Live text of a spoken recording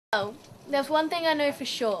Oh, there's one thing I know for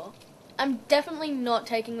sure. I'm definitely not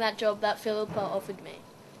taking that job that Philippa offered me.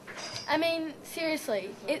 I mean, seriously,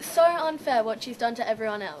 it's so unfair what she's done to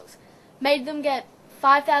everyone else. Made them get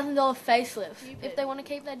 $5,000 facelifts if they want to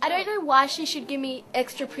keep their job. I don't know why she should give me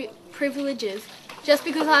extra privileges just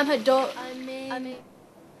because I'm her daughter. I mean,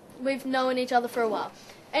 we've known each other for a while.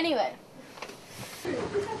 Anyway.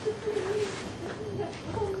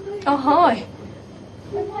 Oh, hi.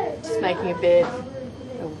 Just making a bed.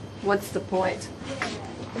 What's the point?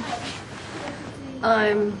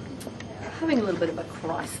 I'm having a little bit of a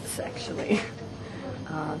crisis, actually.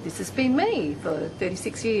 This has been me for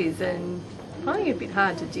 36 years and finding it a bit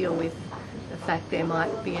hard to deal with the fact there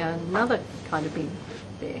might be another kind of me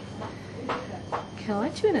there. Can I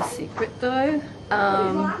let you in a secret, though?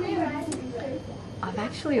 I've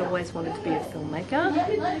actually always wanted to be a filmmaker,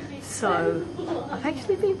 so I've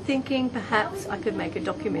actually been thinking perhaps I could make a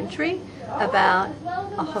documentary about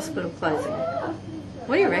a hospital closing.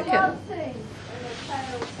 What do you reckon?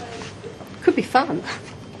 Could be fun.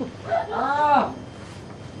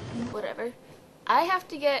 Whatever. I have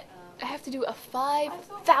to do a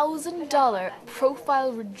 $5,000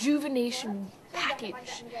 profile rejuvenation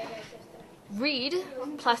package. Read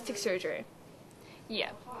plastic surgery.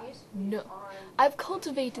 Yeah. No. I've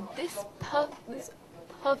cultivated this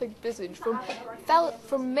perfect visage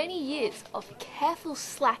from many years of careful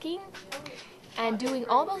slacking and doing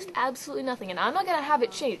almost absolutely nothing, and I'm not gonna have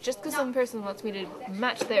it changed just because some person wants me to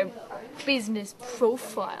match their business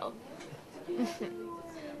profile.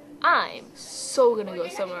 I'm so gonna go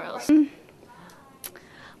somewhere else.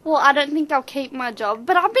 Well, I don't think I'll keep my job,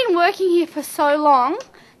 but I've been working here for so long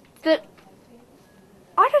that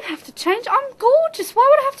I don't have to change. I'm gorgeous. Why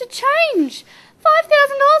would I have to change?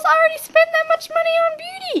 $5,000? I already spent that much money on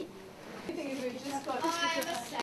beauty.